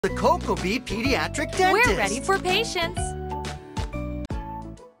The Cocobi Pediatric Dentist. We're ready for patients.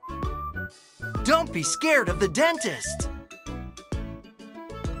 Don't be scared of the dentist.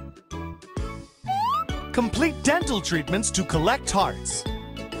 Complete dental treatments to collect hearts.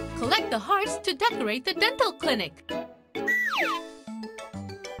 Collect the hearts to decorate the dental clinic.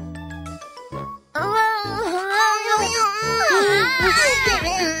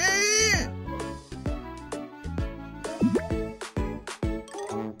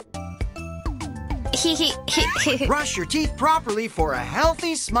 Brush your teeth properly for a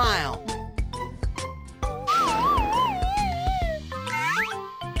healthy smile.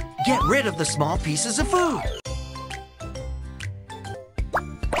 Get rid of the small pieces of food.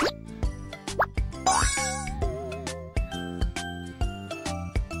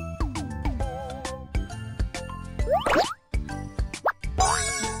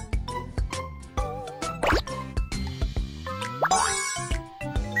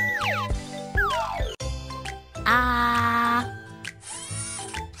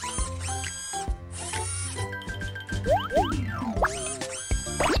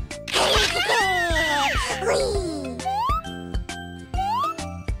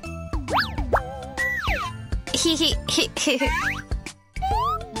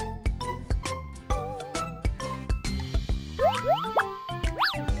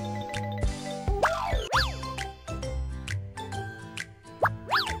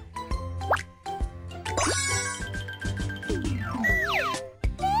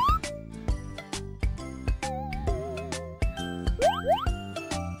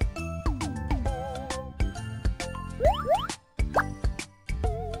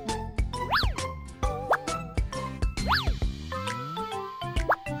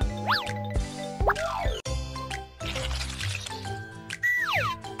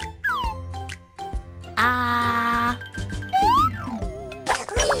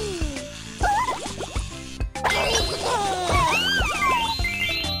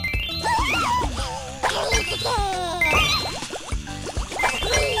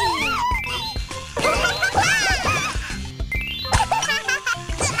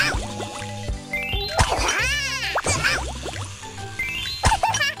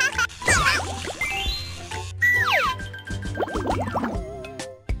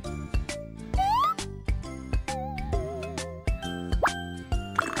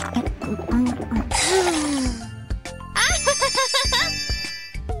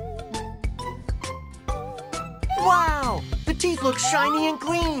 Wow! The teeth look shiny and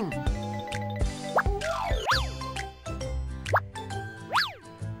clean.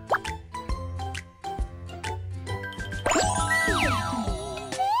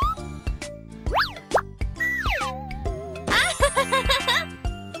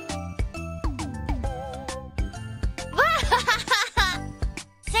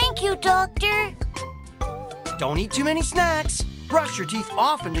 Thank you, Doctor. Don't eat too many snacks. Brush your teeth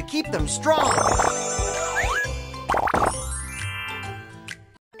often to keep them strong.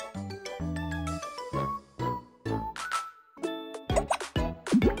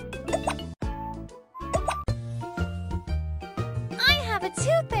 I have a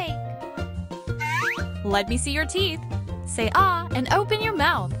toothache. Let me see your teeth. Say ah and open your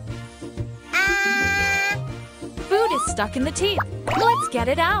mouth. Ah! Food is stuck in the teeth. Let's get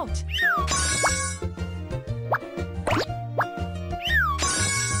it out.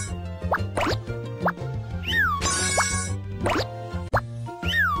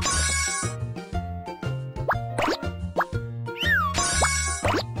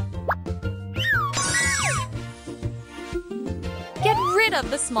 Get rid of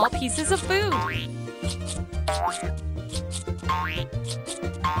the small pieces of food.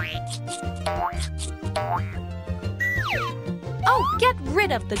 Oh, get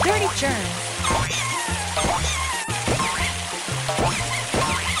rid of the dirty germs.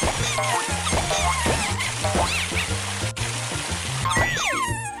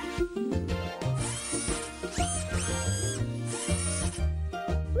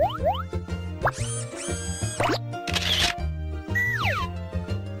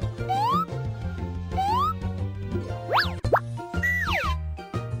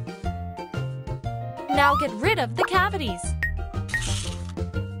 Now get rid of the cavities.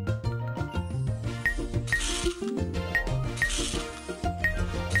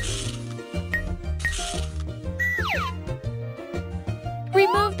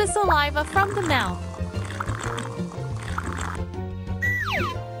 Remove the saliva from the mouth.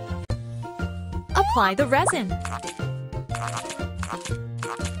 Apply the resin.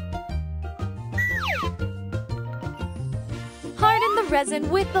 Harden the resin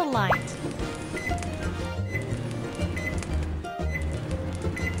with the light.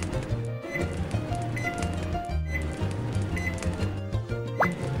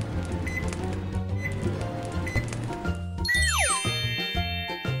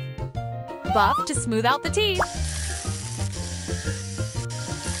 buff to smooth out the teeth.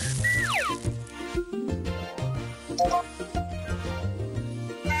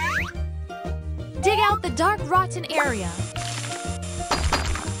 Dig out the dark, rotten area.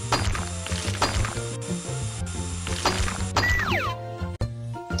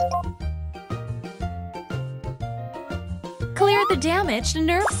 Clear the damaged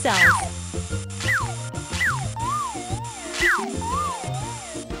nerve cells.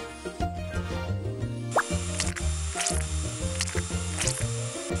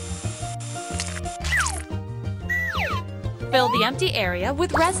 Fill the empty area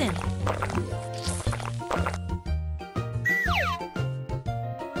with resin.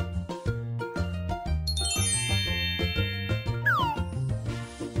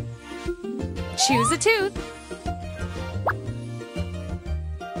 Choose a tooth.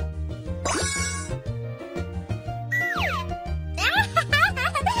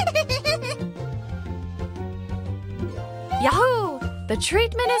 Yahoo! The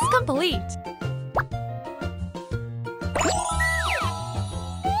treatment is complete.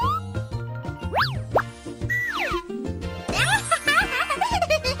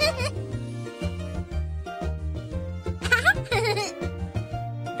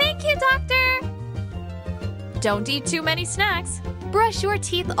 Thank you, Doctor. Don't eat too many snacks. Brush your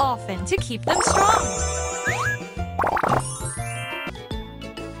teeth often to keep them strong.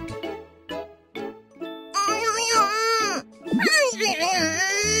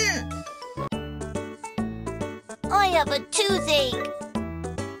 I have a toothache.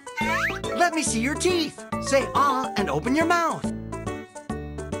 Let me see your teeth. Say ah and open your mouth.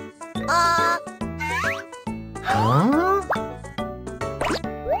 Huh?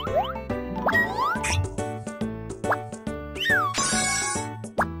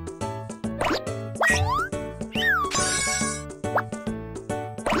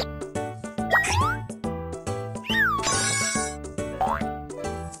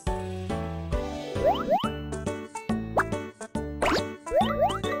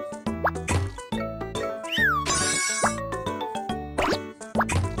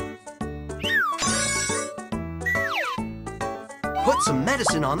 Put some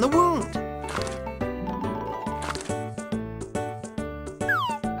medicine on the wound.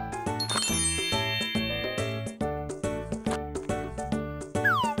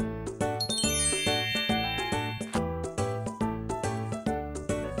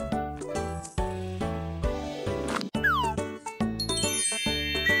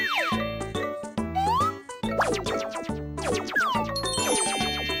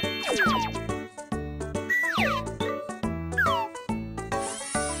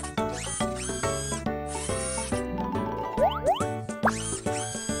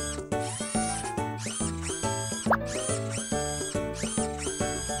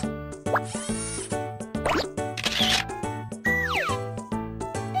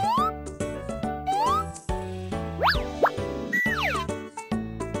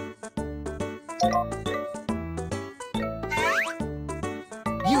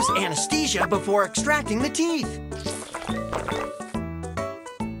 Use anesthesia before extracting the teeth.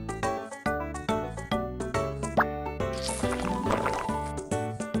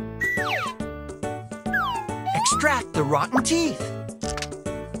 Extract the rotten teeth.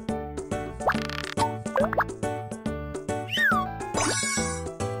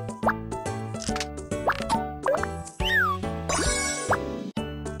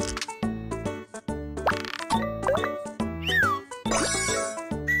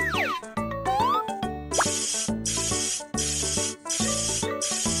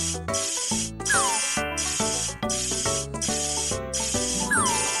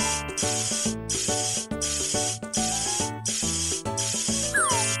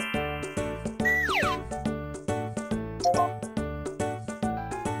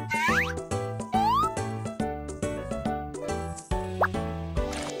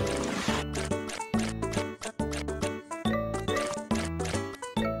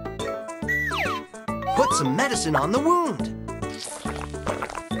 Put some medicine on the wound.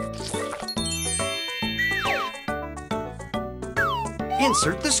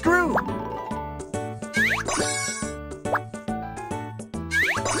 Insert the screw.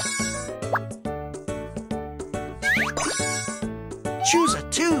 Choose a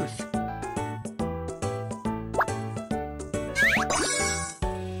tooth.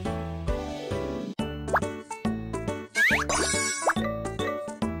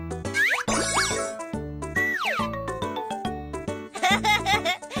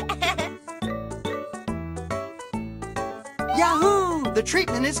 Yahoo! The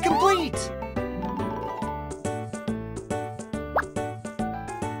treatment is complete!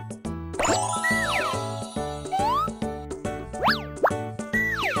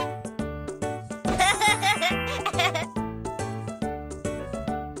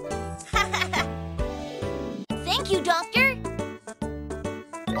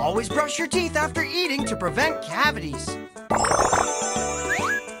 Always brush your teeth after eating to prevent cavities.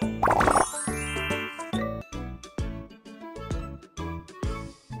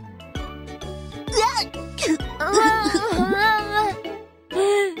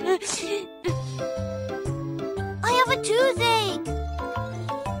 I have a toothache.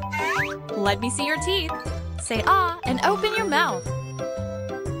 Let me see your teeth. Say ah and open your mouth.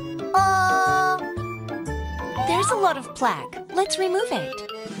 There's a lot of plaque. Let's remove it.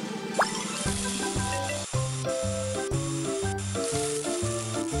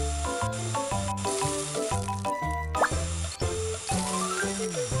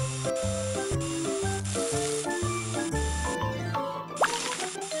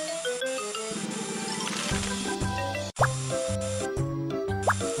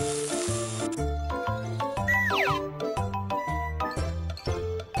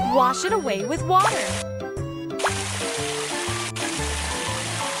 Wash it away with water.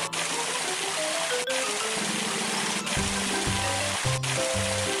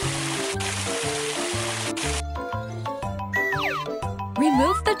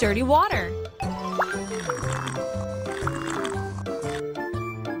 Remove the dirty water.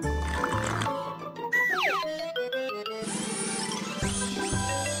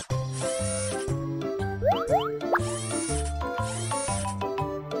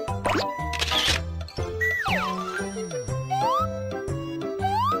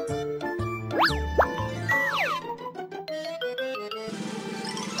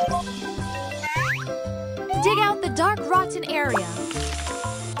 Dig out the dark, rotten area.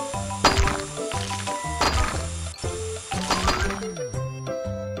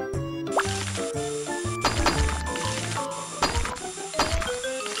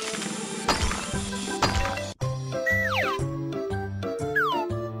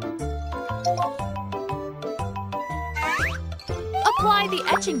 Apply the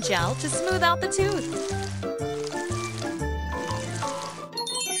etching gel to smooth out the tooth.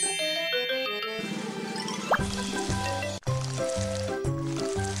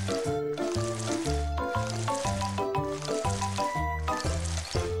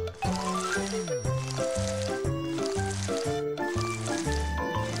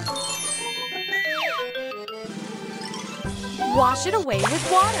 Wash it away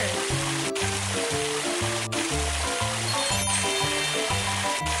with water.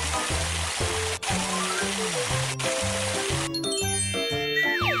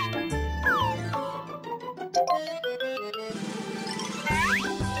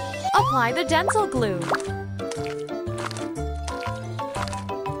 Apply the dental glue.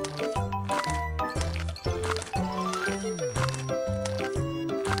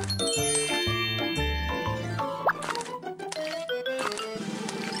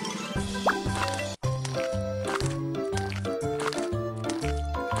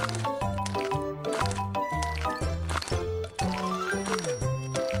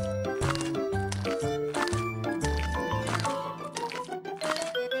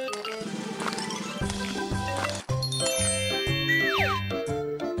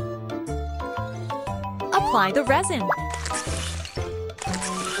 Apply the resin.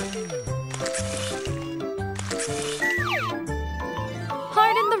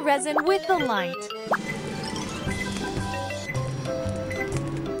 Harden the resin with the light.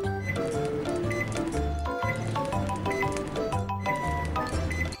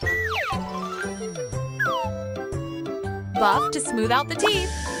 Buff to smooth out the teeth.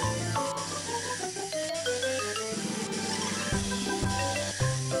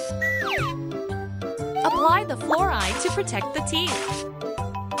 Apply the fluoride to protect the teeth.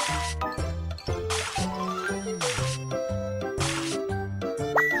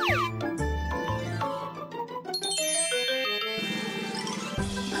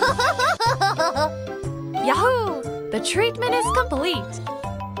 Yahoo! The treatment is complete.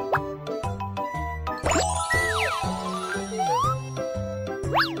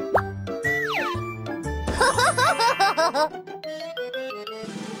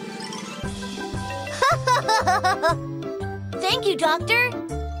 Thank you, Doctor.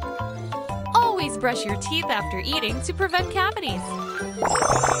 Always brush your teeth after eating to prevent cavities.